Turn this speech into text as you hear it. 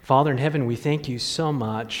Father in heaven, we thank you so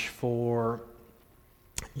much for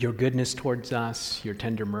your goodness towards us, your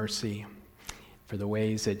tender mercy, for the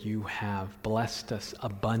ways that you have blessed us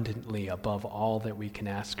abundantly above all that we can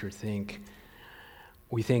ask or think.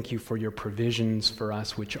 We thank you for your provisions for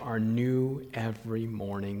us, which are new every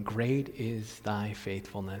morning. Great is thy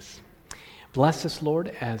faithfulness. Bless us, Lord,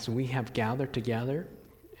 as we have gathered together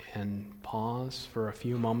and pause for a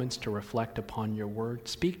few moments to reflect upon your word.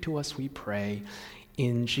 Speak to us, we pray.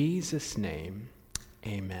 In Jesus' name,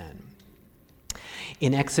 amen.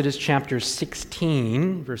 In Exodus chapter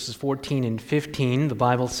 16, verses 14 and 15, the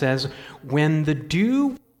Bible says, "When the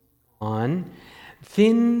dew on,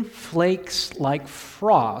 thin flakes like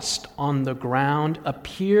frost on the ground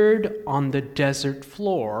appeared on the desert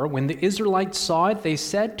floor. When the Israelites saw it, they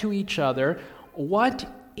said to each other, 'What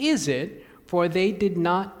is it?' For they did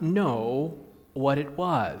not know what it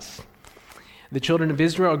was." The children of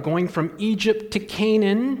Israel are going from Egypt to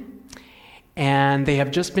Canaan, and they have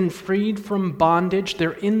just been freed from bondage.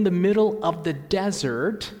 They're in the middle of the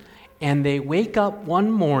desert, and they wake up one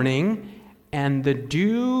morning, and the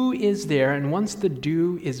dew is there. And once the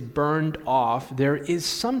dew is burned off, there is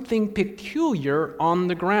something peculiar on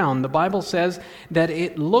the ground. The Bible says that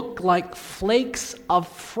it looked like flakes of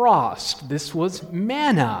frost. This was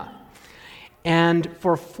manna. And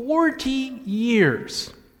for 40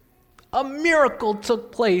 years, a miracle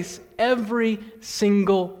took place every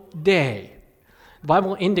single day. The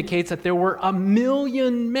Bible indicates that there were 1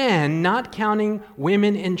 million men, not counting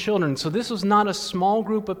women and children. So this was not a small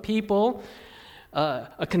group of people.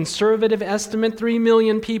 A conservative estimate, 3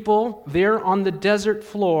 million people there on the desert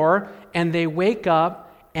floor, and they wake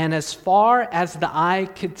up, and as far as the eye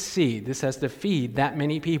could see, this has to feed that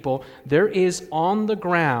many people, there is on the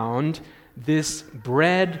ground this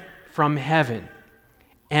bread from heaven.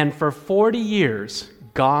 And for 40 years,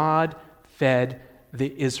 God fed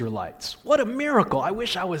the Israelites. What a miracle. I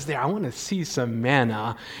wish I was there. I want to see some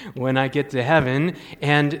manna when I get to heaven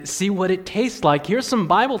and see what it tastes like. Here's some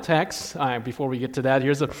Bible texts. Before we get to that,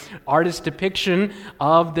 here's an artist's depiction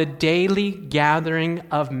of the daily gathering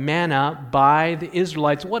of manna by the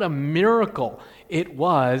Israelites. What a miracle it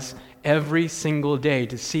was every single day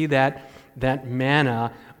to see that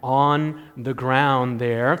manna on the ground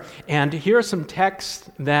there. And here are some texts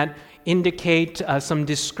that indicate some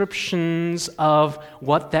descriptions of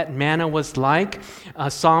what that manna was like.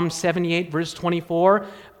 Psalm 78, verse 24,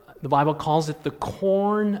 the Bible calls it the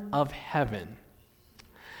corn of heaven.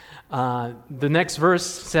 The next verse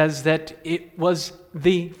says that it was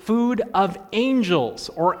the food of angels,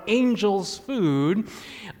 or angels' food.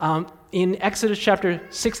 In Exodus chapter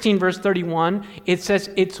 16, verse 31, it says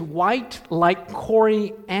it's white like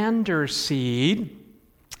coriander seed,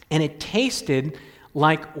 and it tasted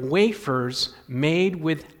like wafers made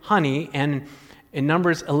with honey. And in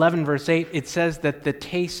Numbers 11, verse 8, it says that the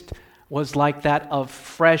taste was like that of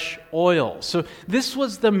fresh oil. So this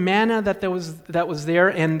was the manna that was there,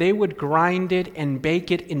 and they would grind it and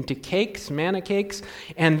bake it into cakes, manna cakes.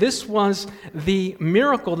 And this was the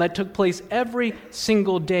miracle that took place every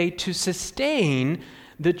single day to sustain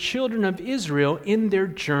the children of Israel in their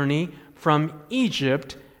journey from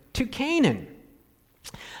Egypt to Canaan.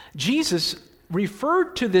 Jesus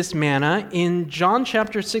referred to this manna in John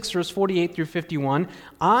chapter 6, verse 48 through 51.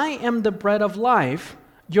 "I am the bread of life.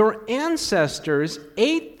 Your ancestors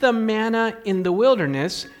ate the manna in the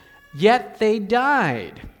wilderness, yet they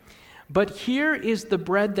died. But here is the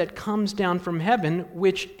bread that comes down from heaven,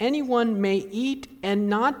 which anyone may eat and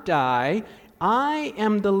not die. I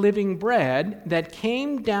am the living bread that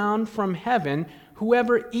came down from heaven.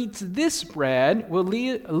 Whoever eats this bread will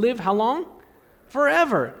live how long?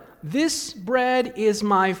 Forever. This bread is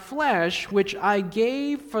my flesh, which I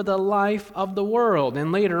gave for the life of the world."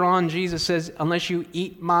 And later on, Jesus says, "Unless you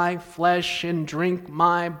eat my flesh and drink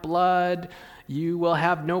my blood, you will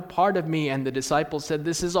have no part of me." And the disciples said,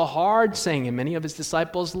 "This is a hard saying." And many of his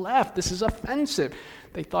disciples left. "This is offensive."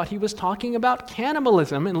 They thought he was talking about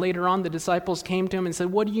cannibalism. And later on, the disciples came to him and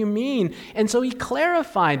said, "What do you mean?" And so he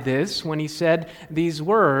clarified this when he said these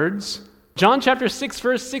words. John chapter 6,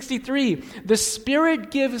 verse 63, "The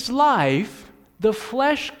Spirit gives life, the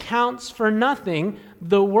flesh counts for nothing.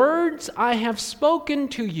 The words I have spoken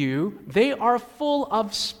to you, they are full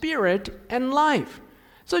of spirit and life."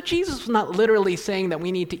 So Jesus was not literally saying that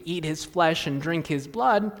we need to eat his flesh and drink his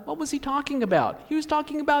blood. What was he talking about? He was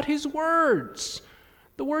talking about his words,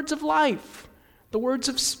 the words of life, the words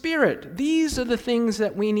of Spirit. These are the things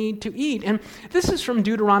that we need to eat. And this is from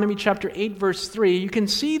Deuteronomy chapter 8, verse 3. You can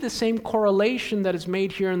see the same correlation that is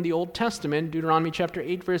made here in the Old Testament. Deuteronomy chapter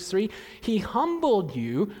 8, verse 3. He humbled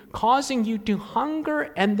you, causing you to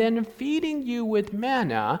hunger, and then feeding you with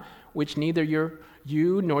manna, which neither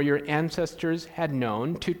you nor your ancestors had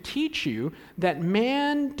known, to teach you that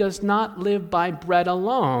man does not live by bread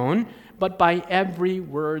alone, but by every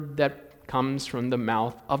word that comes from the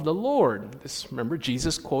mouth of the Lord. Remember,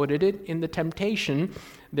 Jesus quoted it in the temptation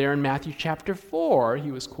there in Matthew chapter 4.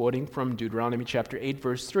 He was quoting from Deuteronomy chapter 8,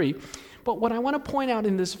 verse 3. But what I want to point out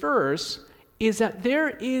in this verse is that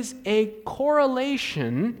there is a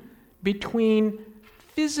correlation between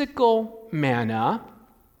physical manna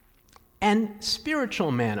and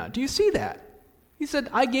spiritual manna. Do you see that? He said,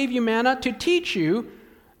 I gave you manna to teach you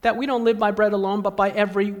that we don't live by bread alone, but by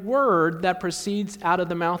every word that proceeds out of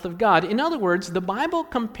the mouth of God. In other words, the Bible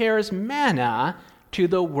compares manna to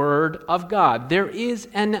the Word of God. There is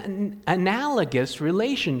an analogous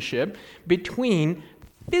relationship between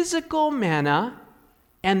physical manna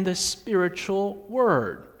and the spiritual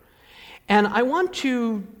Word. And I want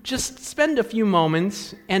to just spend a few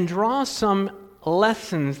moments and draw some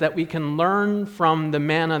lessons that we can learn from the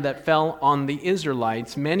manna that fell on the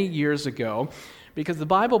Israelites many years ago, because the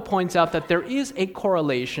Bible points out that there is a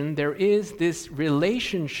correlation, there is this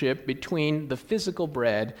relationship between the physical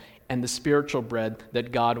bread and the spiritual bread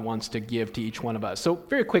that God wants to give to each one of us. So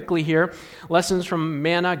very quickly here, lessons from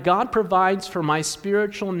manna. God provides for my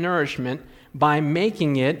spiritual nourishment by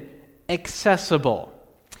making it accessible.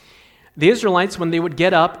 The Israelites, when they would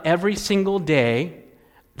get up every single day,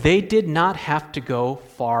 they did not have to go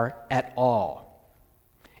far at all.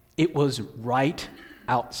 It was right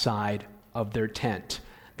outside of their tent.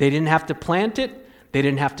 They didn't have to plant it. They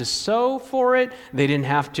didn't have to sow for it. They didn't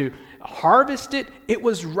have to harvest it. It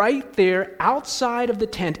was right there outside of the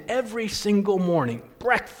tent every single morning.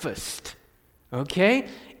 Breakfast. Okay?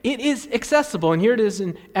 It is accessible. And here it is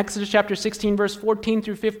in Exodus chapter 16, verse 14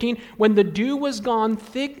 through 15. When the dew was gone,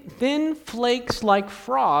 thin flakes like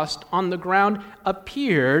frost on the ground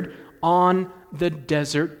appeared on the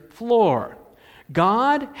desert floor.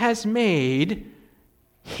 God has made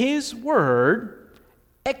His Word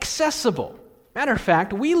accessible. Matter of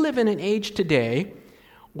fact, we live in an age today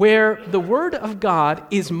where the Word of God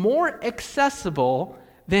is more accessible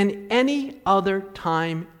than any other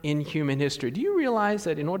time in human history. Do you realize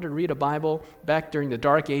that in order to read a Bible back during the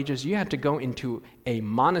Dark Ages, you had to go into a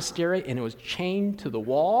monastery and it was chained to the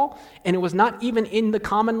wall, and it was not even in the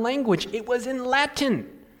common language, it was in Latin.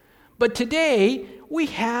 But today, we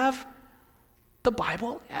have the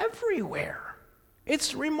Bible everywhere.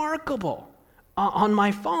 It's remarkable. On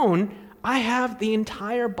my phone, I have the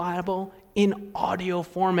entire Bible in audio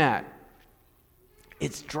format.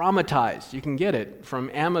 It's dramatized. You can get it from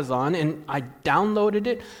Amazon, and I downloaded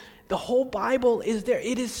it. The whole Bible is there.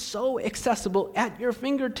 It is so accessible at your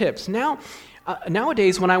fingertips.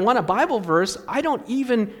 Nowadays, when I want a Bible verse, I don't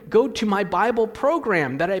even go to my Bible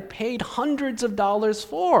program that I paid hundreds of dollars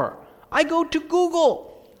for. I go to Google.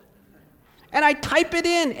 And I type it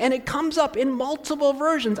in, and it comes up in multiple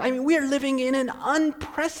versions. I mean, we are living in an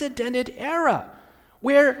unprecedented era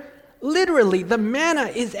where literally the manna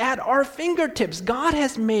is at our fingertips. God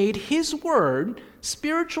has made His Word,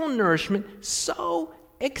 spiritual nourishment, so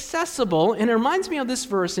accessible. And it reminds me of this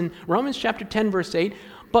verse in Romans chapter 10, verse 8.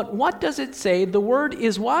 But what does it say? The Word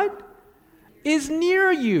is what? Is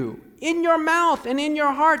near you, in your mouth and in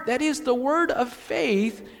your heart. That is the word of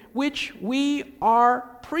faith which we are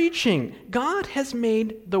preaching. God has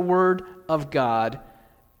made the Word of God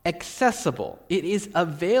accessible. It is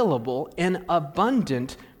available and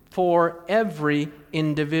abundant for every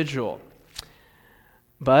individual.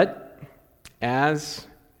 But as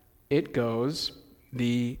it goes,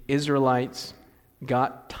 the Israelites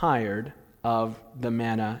got tired of the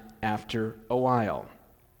manna after a while.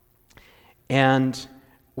 And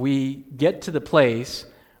we get to the place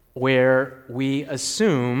where we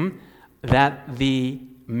assume that the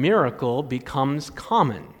miracle becomes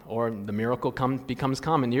common, or the miracle becomes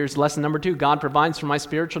common. Here's lesson number 2. God provides for my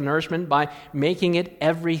spiritual nourishment by making it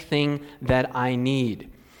everything that I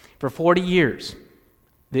need. For 40 years,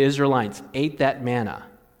 the Israelites ate that manna,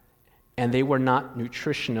 and they were not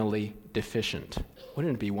nutritionally deficient.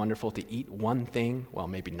 Wouldn't it be wonderful to eat one thing? Well,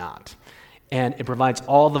 maybe not. And it provides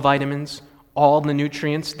all the vitamins, all the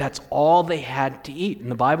nutrients. That's all they had to eat.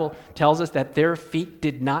 And the Bible tells us that their feet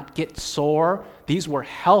did not get sore. These were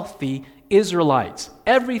healthy Israelites.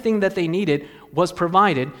 Everything that they needed was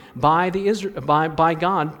provided by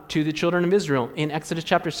God to the children of Israel. In Exodus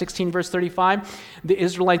chapter 16, verse 35, the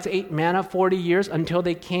Israelites ate manna 40 years until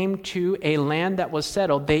they came to a land that was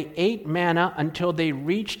settled. They ate manna until they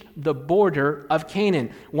reached the border of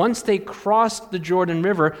Canaan. Once they crossed the Jordan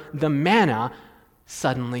River, the manna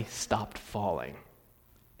suddenly stopped falling.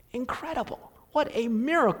 Incredible. What a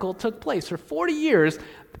miracle took place. For 40 years,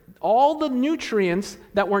 all the nutrients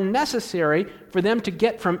that were necessary for them to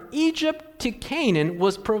get from Egypt to Canaan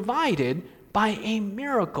was provided by a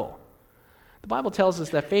miracle. The Bible tells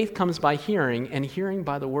us that faith comes by hearing, and hearing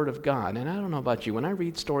by the word of God. And I don't know about you, when I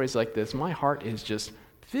read stories like this, my heart is just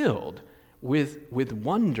filled with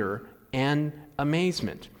wonder and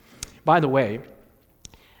amazement. By the way,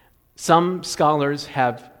 some scholars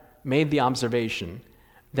have made the observation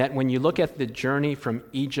that when you look at the journey from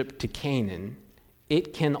Egypt to Canaan,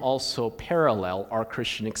 it can also parallel our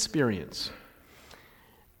Christian experience.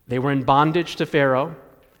 They were in bondage to Pharaoh.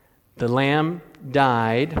 The lamb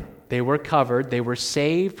died. They were covered. They were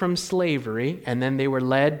saved from slavery, and then they were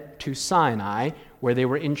led to Sinai, where they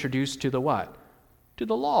were introduced to the what? To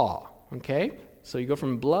the law, okay? So you go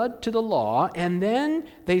from blood to the law, and then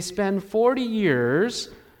they spend 40 years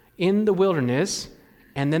in the wilderness,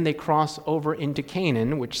 and then they cross over into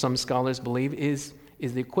Canaan, which some scholars believe is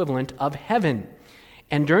the equivalent of heaven.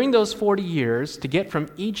 And during those 40 years, to get from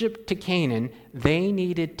Egypt to Canaan, they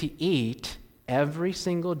needed to eat every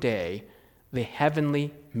single day the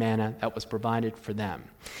heavenly manna that was provided for them.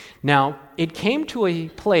 Now, it came to a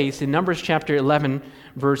place in Numbers chapter 11,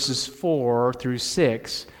 verses 4 through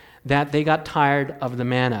 6, that they got tired of the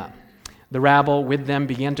manna. The rabble with them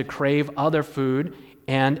began to crave other food,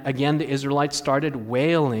 and again the Israelites started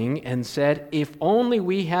wailing and said, "If only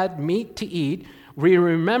we had meat to eat. We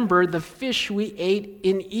remember the fish we ate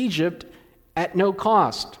in Egypt at no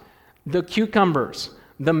cost, the cucumbers,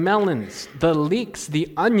 the melons, the leeks,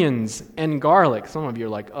 the onions, and garlic." Some of you are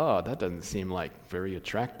like, "Oh, that doesn't seem like very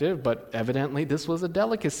attractive," but evidently this was a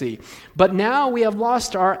delicacy. "But now we have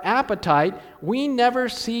lost our appetite. We never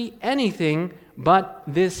see anything but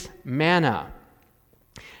this manna."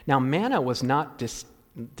 Now, manna was not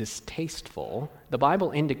distasteful. The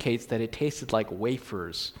Bible indicates that it tasted like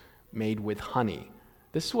wafers made with honey.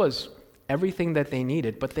 This was everything that they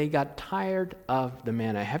needed, but they got tired of the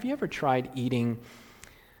manna. Have you ever tried eating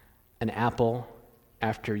an apple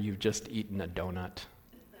after you've just eaten a donut?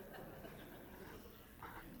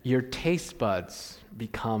 Your taste buds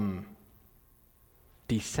become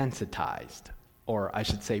desensitized, or I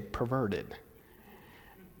should say perverted,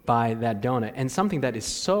 by that donut. And something that is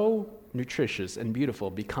so nutritious and beautiful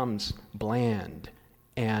becomes bland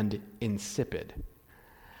and insipid.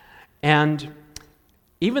 And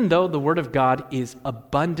even though the Word of God is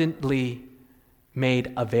abundantly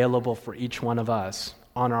made available for each one of us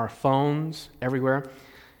on our phones, everywhere,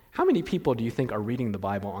 how many people do you think are reading the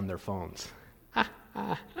Bible on their phones?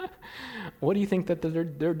 What do you think that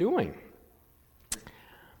they're doing?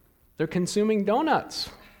 They're consuming donuts,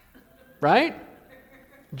 right?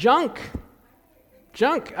 Junk.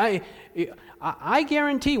 I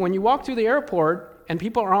guarantee when you walk through the airport and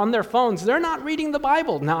people are on their phones, they're not reading the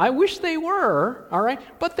Bible. Now, I wish they were, all right?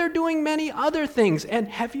 But they're doing many other things. And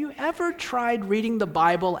have you ever tried reading the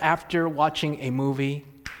Bible after watching a movie?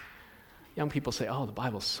 Young people say, "Oh, the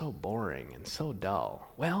Bible's so boring and so dull."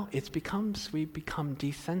 Well, we've become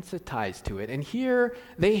desensitized to it. And here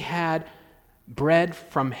they had bread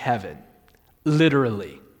from heaven,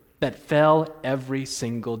 literally, that fell every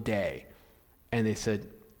single day. And they said,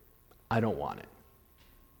 "I don't want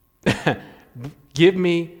it." Give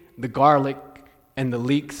me the garlic and the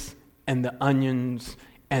leeks and the onions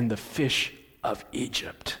and the fish of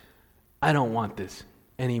Egypt. I don't want this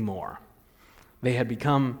anymore. They had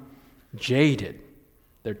become jaded.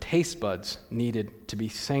 Their taste buds needed to be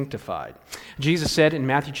sanctified. Jesus said in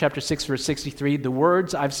Matthew chapter 6, verse 63, "The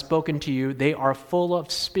words I've spoken to you, they are full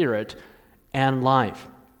of spirit and life."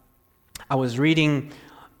 I was reading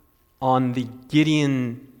on the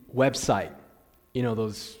Gideon website, you know,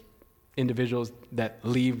 those individuals that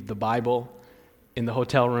leave the Bible in the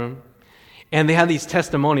hotel room. And they have these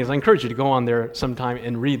testimonials. I encourage you to go on there sometime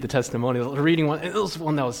and read the testimonials. I was reading one, and it was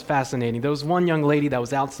one that was fascinating. There was one young lady that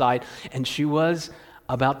was outside, and she was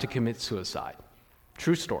about to commit suicide.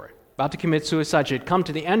 True story. About to commit suicide. She had come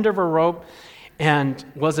to the end of her rope and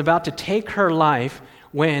was about to take her life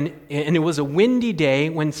and it was a windy day,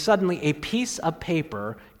 when suddenly a piece of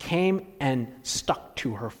paper came and stuck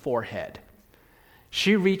to her forehead.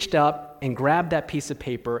 She reached up and grabbed that piece of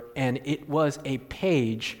paper, and it was a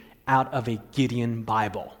page out of a Gideon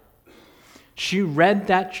Bible. She read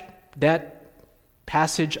that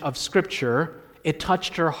passage of Scripture. It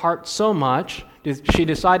touched her heart so much, she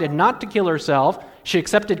decided not to kill herself. She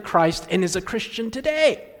accepted Christ and is a Christian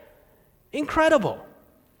today. Incredible.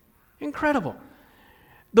 Incredible.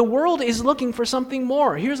 The world is looking for something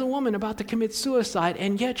more. Here's a woman about to commit suicide,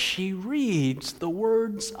 and yet she reads the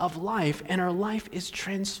words of life, and her life is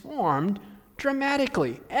transformed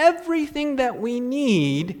dramatically. Everything that we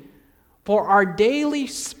need for our daily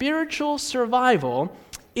spiritual survival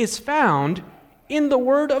is found in the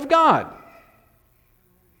Word of God.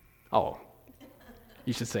 Oh,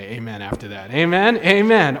 you should say amen after that. Amen?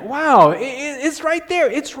 Amen. Wow, it's right there.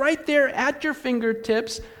 It's right there at your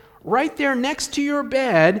fingertips, right there next to your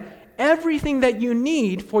bed. Everything that you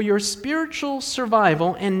need for your spiritual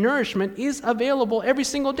survival and nourishment is available every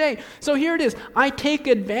single day. So here it is. I take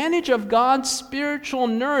advantage of God's spiritual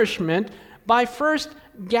nourishment by first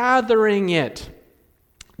gathering it.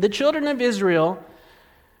 The children of Israel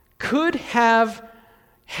could have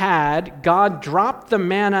had God drop the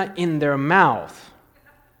manna in their mouth.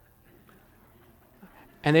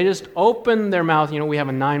 And they just opened their mouth. You know, we have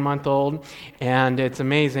a 9-month-old, and it's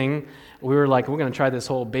amazing. We were like, we're going to try this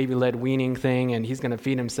whole baby-led weaning thing, and he's going to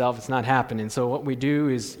feed himself. It's not happening. So what we do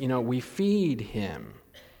is, we feed him,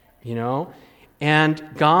 And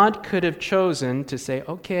God could have chosen to say,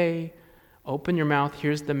 okay, open your mouth.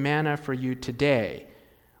 Here's the manna for you today.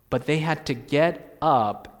 But they had to get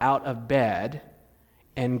up out of bed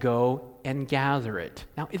and go and gather it.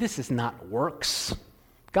 Now, this is not works.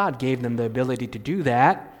 God gave them the ability to do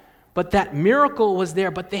that, but that miracle was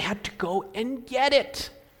there, but they had to go and get it.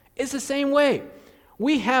 It's the same way.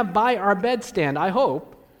 We have by our bedstand, I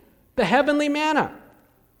hope, the heavenly manna.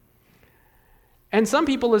 And some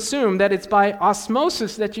people assume that it's by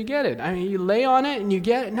osmosis that you get it. I mean, you lay on it and you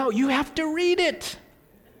get it. No, you have to read it.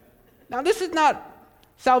 Now, this is not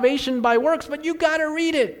salvation by works, but you got to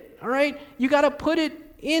read it, all right? You got to put it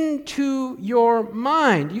into your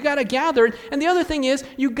mind. You got to gather it. And the other thing is,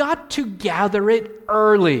 you got to gather it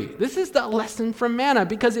early. This is the lesson from manna,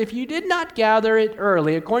 because if you did not gather it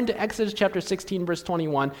early, according to Exodus chapter 16, verse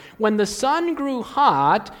 21, when the sun grew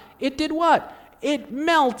hot, it did what? It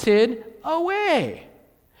melted away.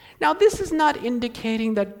 Now, this is not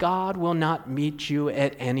indicating that God will not meet you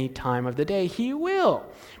at any time of the day. He will.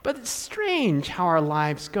 But it's strange how our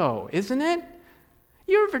lives go, isn't it?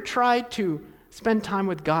 You ever tried to spend time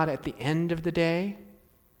with God at the end of the day?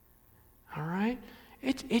 All right?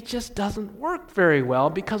 It just doesn't work very well,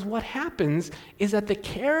 because what happens is that the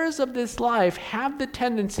cares of this life have the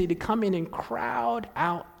tendency to come in and crowd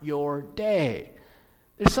out your day.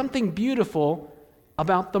 There's something beautiful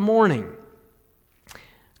about the morning.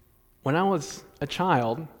 When I was a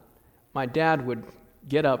child, my dad would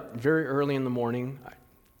get up very early in the morning.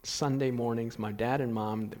 Sunday mornings, my dad and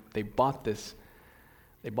mom, they bought this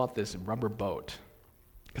rubber boat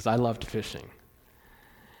because I loved fishing.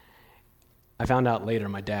 I found out later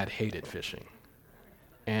my dad hated fishing.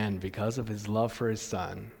 And because of his love for his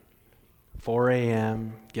son, 4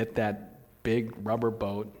 a.m., get that big rubber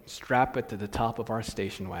boat, strap it to the top of our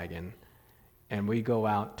station wagon, and we go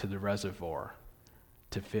out to the reservoir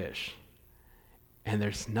to fish. And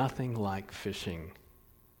there's nothing like fishing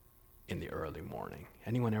in the early morning.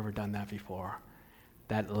 Anyone ever done that before?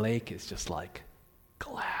 That lake is just like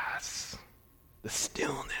glass. The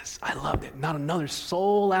stillness. I loved it. Not another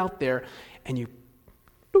soul out there. And you,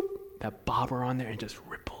 boop, that bobber on there, and it just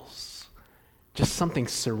ripples. Just something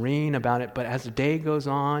serene about it. But as the day goes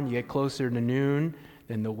on, you get closer to noon,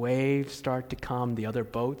 then the waves start to come, the other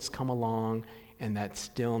boats come along, and that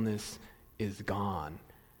stillness is gone.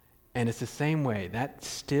 And it's the same way. That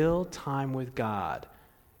still time with God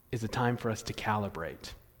is a time for us to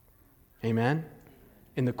calibrate. Amen?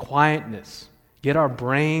 In the quietness, get our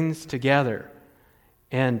brains together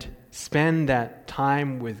and spend that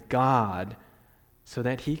time with God so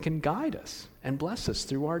that He can guide us and bless us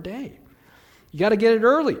through our day. You got to get it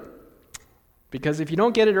early, because if you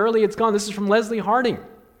don't get it early, it's gone. This is from Leslie Harding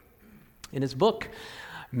in his book.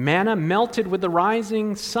 Manna melted with the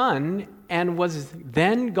rising sun and was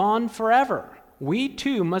then gone forever. We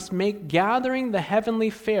too must make gathering the heavenly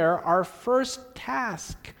fare our first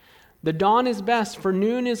task. The dawn is best, for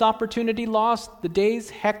noon is opportunity lost. The day's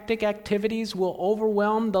hectic activities will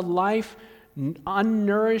overwhelm the life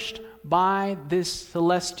unnourished by this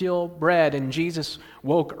celestial bread. And Jesus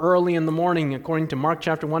woke early in the morning, according to Mark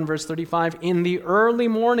chapter 1, verse 35. In the early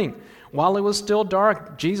morning, while it was still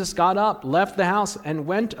dark, Jesus got up, left the house, and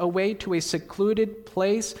went away to a secluded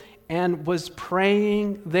place and was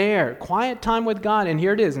praying there. Quiet time with God. And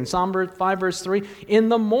here it is in Psalm 5, verse 3. In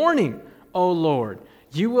the morning, O Lord,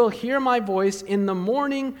 you will hear my voice. In the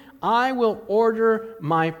morning, I will order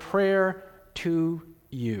my prayer to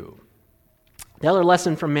you. The other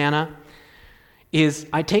lesson from manna is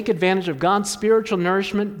I take advantage of God's spiritual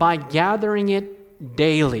nourishment by gathering it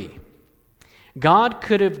daily. God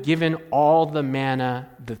could have given all the manna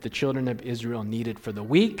that the children of Israel needed for the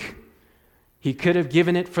week. He could have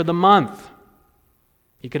given it for the month.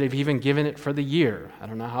 He could have even given it for the year. I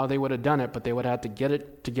don't know how they would have done it, but they would have to get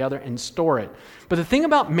it together and store it. But the thing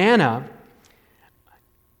about manna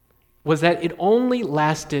was that it only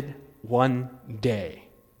lasted one day.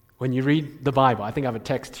 When you read the Bible, I think I have a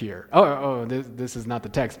text here. This is not the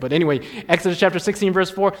text. But anyway, Exodus chapter 16,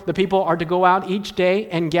 verse 4, the people are to go out each day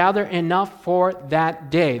and gather enough for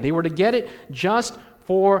that day. They were to get it just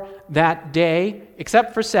for that day,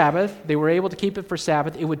 except for Sabbath. They were able to keep it for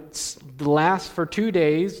Sabbath. It would last for 2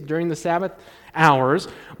 days during the Sabbath hours.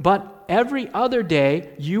 But every other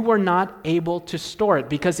day, you were not able to store it.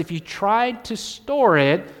 Because if you tried to store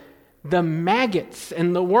it, the maggots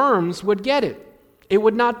and the worms would get it. It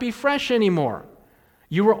would not be fresh anymore.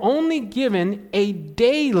 You were only given a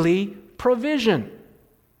daily provision.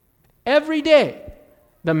 Every day,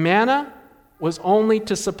 the manna was only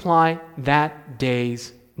to supply that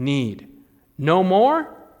day's need. No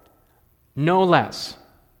more, no less.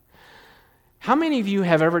 How many of you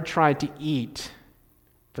have ever tried to eat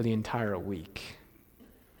for the entire week?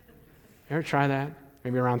 Ever try that?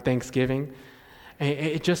 Maybe around Thanksgiving?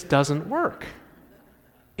 It just doesn't work.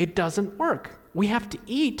 It doesn't work. We have to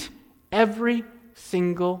eat every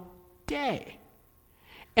single day.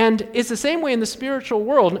 And it's the same way in the spiritual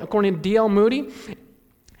world. According to D.L. Moody,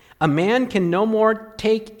 a man can no more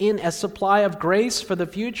take in a supply of grace for the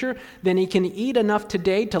future than he can eat enough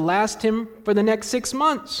today to last him for the next 6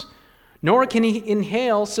 months. Nor can he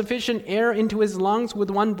inhale sufficient air into his lungs with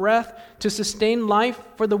one breath to sustain life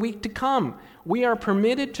for the week to come. We are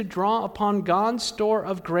permitted to draw upon God's store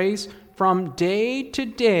of grace from day to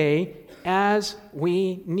day as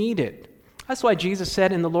we need it. That's why Jesus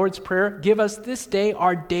said in the Lord's Prayer, give us this day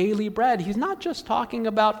our daily bread. He's not just talking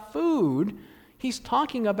about food, he's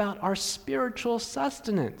talking about our spiritual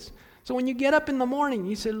sustenance. So when you get up in the morning,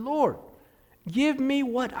 you say, Lord, give me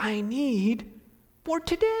what I need for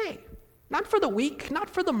today. Not for the week, not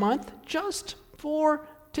for the month, just for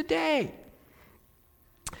today.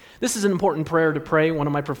 This is an important prayer to pray. One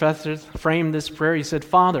of my professors framed this prayer. He said,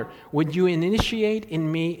 Father, would you initiate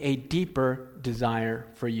in me a deeper desire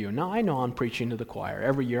for you? Now, I know I'm preaching to the choir.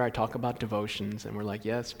 Every year I talk about devotions, and we're like,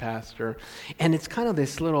 yes, Pastor. And it's kind of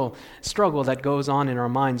this little struggle that goes on in our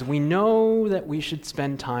minds. We know that we should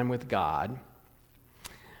spend time with God,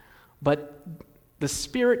 but the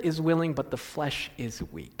spirit is willing, but the flesh is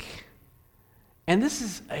weak. And this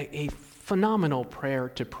is a phenomenal prayer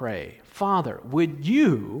to pray. Father, would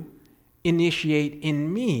you initiate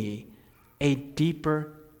in me a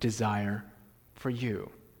deeper desire for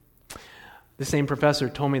you? The same professor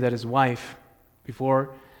told me that his wife,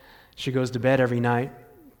 before she goes to bed every night,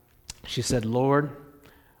 she said, Lord,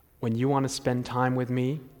 when you want to spend time with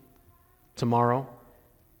me tomorrow,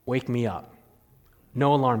 wake me up.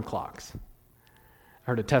 No alarm clocks. I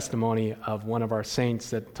heard a testimony of one of our saints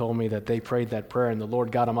that told me that they prayed that prayer and the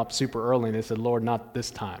Lord got them up super early and they said, Lord, not this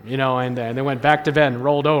time, and they went back to bed and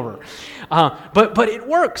rolled over. But it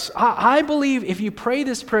works. I believe if you pray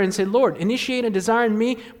this prayer and say, Lord, initiate a desire in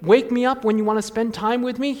me, wake me up when you want to spend time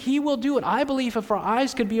with me, He will do it. I believe if our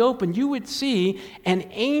eyes could be open, you would see an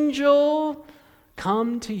angel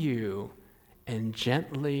come to you and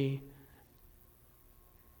gently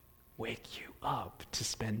wake you up to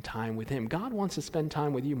spend time with Him. God wants to spend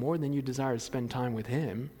time with you more than you desire to spend time with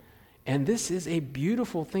Him. And this is a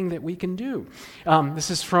beautiful thing that we can do.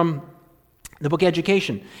 This is from the book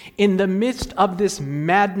Education. In the midst of this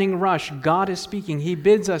maddening rush, God is speaking. He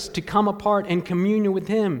bids us to come apart and commune with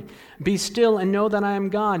Him. Be still and know that I am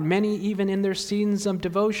God. Many, even in their seasons of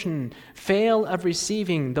devotion, fail of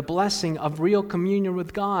receiving the blessing of real communion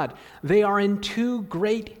with God. They are in too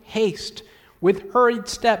great haste. With hurried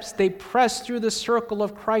steps, they press through the circle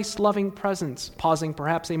of Christ's loving presence, pausing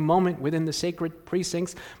perhaps a moment within the sacred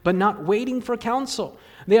precincts, but not waiting for counsel.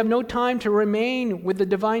 They have no time to remain with the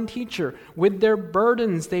divine teacher. With their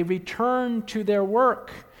burdens, they return to their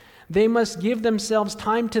work. They must give themselves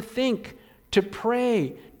time to think, to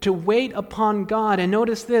pray, to wait upon God. And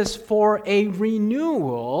notice this, for a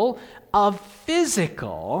renewal of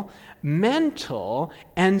physical, mental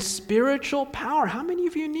and spiritual power. How many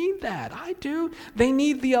of you need that? I do. They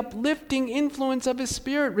need the uplifting influence of His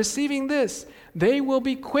Spirit. Receiving this, they will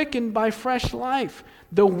be quickened by fresh life.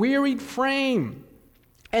 The wearied frame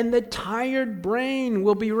and the tired brain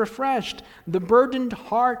will be refreshed. The burdened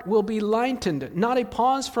heart will be lightened. Not a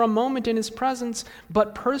pause for a moment in His presence,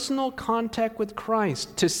 but personal contact with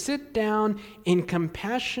Christ. To sit down in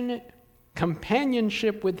compassionate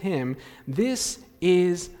companionship with Him. This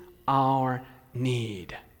is our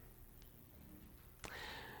need.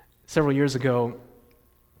 Several years ago,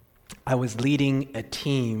 I was leading a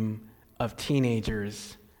team of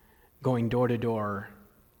teenagers going door to door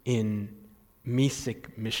in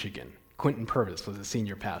Mesick, Michigan. Quentin Purvis was the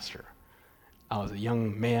senior pastor. I was a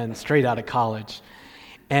young man straight out of college,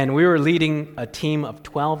 and we were leading a team of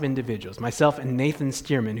 12 individuals, myself and Nathan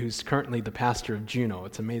Stearman, who's currently the pastor of Juneau.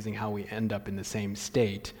 It's amazing how we end up in the same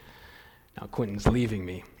state. Now Quentin's leaving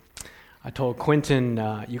me. I told Quentin,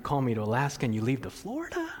 you call me to Alaska and you leave to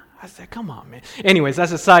Florida? I said, come on, man. Anyways,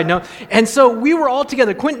 that's a side note. And so we were all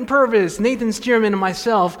together, Quentin Purvis, Nathan Stearman, and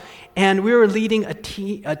myself, and we were leading a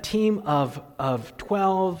team of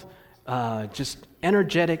 12 just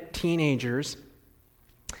energetic teenagers,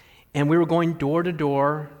 and we were going door to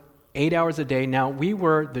door, 8 hours a day. Now, we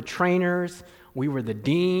were the trainers, we were the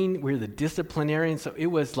dean, we were the disciplinarians, so it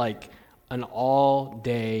was like an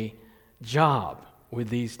all-day job with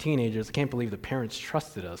these teenagers. I can't believe the parents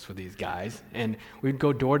trusted us with these guys. And we'd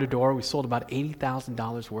go door to door. We sold about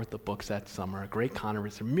 $80,000 worth of books that summer. A great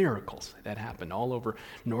conference. Miracles that happened all over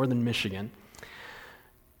northern Michigan.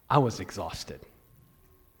 I was exhausted.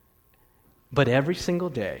 But every single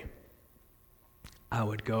day, I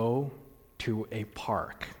would go to a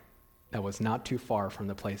park that was not too far from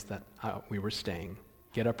the place that we were staying.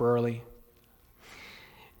 Get up early,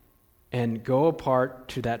 and go apart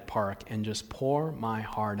to that park and just pour my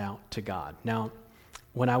heart out to God. Now,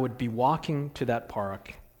 when I would be walking to that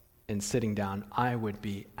park and sitting down, I would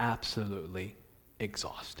be absolutely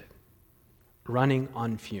exhausted, running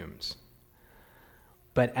on fumes.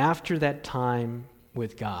 But after that time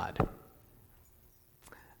with God,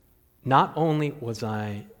 not only was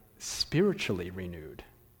I spiritually renewed,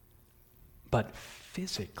 but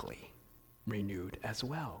physically renewed as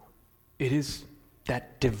well. It is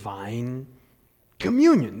that divine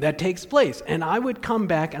communion that takes place. And I would come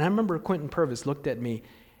back, and I remember Quentin Purvis looked at me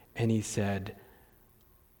and he said,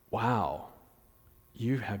 wow,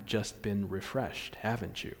 you have just been refreshed,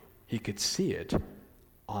 haven't you? He could see it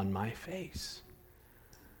on my face.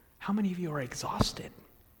 How many of you are exhausted?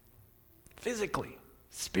 Physically,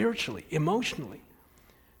 spiritually, emotionally.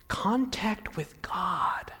 Contact with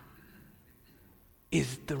God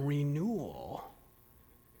is the renewal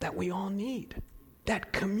that we all need.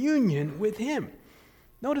 That communion with Him.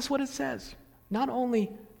 Notice what it says. Not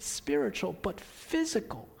only spiritual, but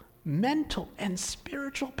physical, mental, and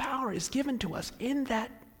spiritual power is given to us in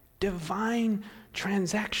that divine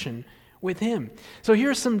transaction with Him. So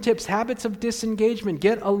here's some tips. Habits of disengagement.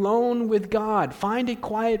 Get alone with God. Find a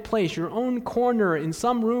quiet place, your own corner in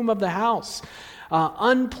some room of the house.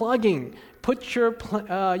 Unplugging. Put your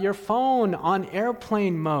phone on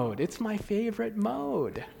airplane mode. It's my favorite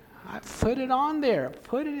mode. I put it on there.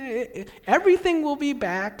 Everything will be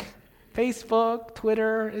back. Facebook,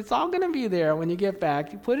 Twitter, it's all going to be there when you get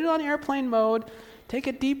back. You put it on airplane mode. Take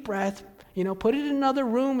a deep breath. Put it in another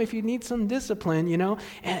room if you need some discipline.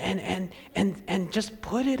 And just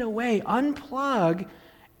put it away. Unplug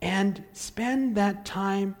and spend that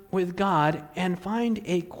time with God and find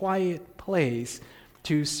a quiet place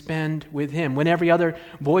to spend with Him. When every other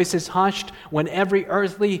voice is hushed, when every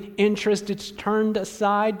earthly interest is turned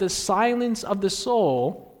aside, the silence of the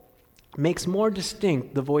soul makes more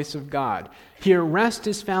distinct the voice of God. Here rest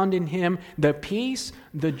is found in Him. The peace,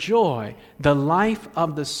 the joy, the life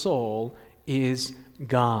of the soul is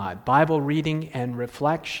God. Bible reading and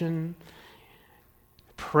reflection,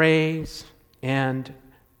 praise, and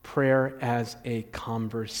prayer as a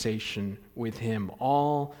conversation with Him.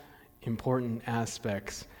 All important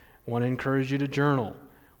aspects. I want to encourage you to journal.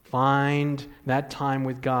 Find that time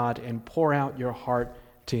with God and pour out your heart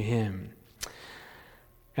to Him.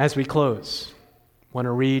 As we close, I want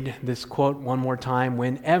to read this quote one more time.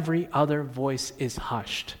 When every other voice is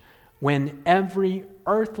hushed, when every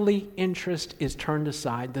earthly interest is turned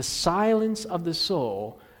aside, the silence of the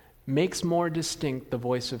soul makes more distinct the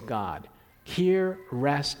voice of God. Here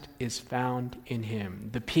rest is found in Him.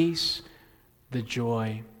 The peace, the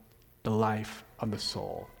joy, the life of the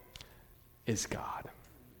soul is God.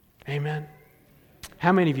 Amen?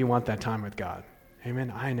 How many of you want that time with God?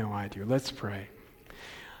 Amen? I know I do. Let's pray.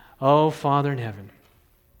 Oh, Father in heaven,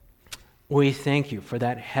 We thank you for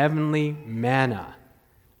that heavenly manna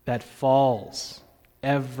that falls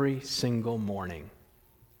every single morning.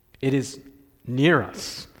 It is near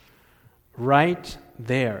us, right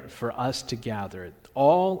there for us to gather.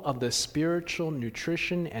 All of the spiritual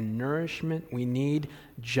nutrition and nourishment we need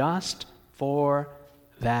just for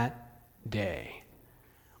that day.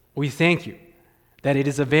 We thank you that it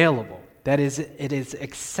is available, that it is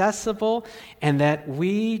accessible, and that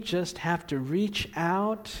we just have to reach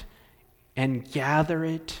out and gather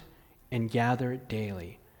it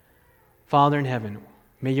daily. Father in heaven,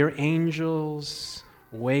 may your angels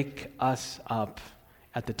wake us up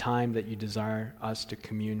at the time that you desire us to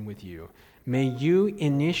commune with you. May you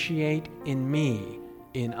initiate in me,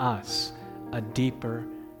 in us, a deeper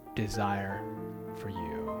desire for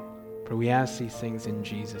you. For we ask these things in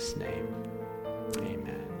Jesus' name.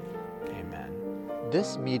 Amen. Amen.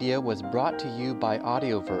 This media was brought to you by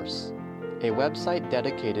Audioverse, a website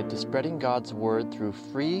dedicated to spreading God's Word through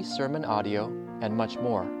free sermon audio and much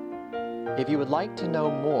more. If you would like to know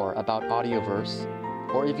more about Audioverse,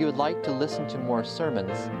 or if you would like to listen to more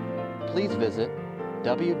sermons, please visit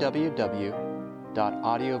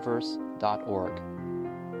www.audioverse.org.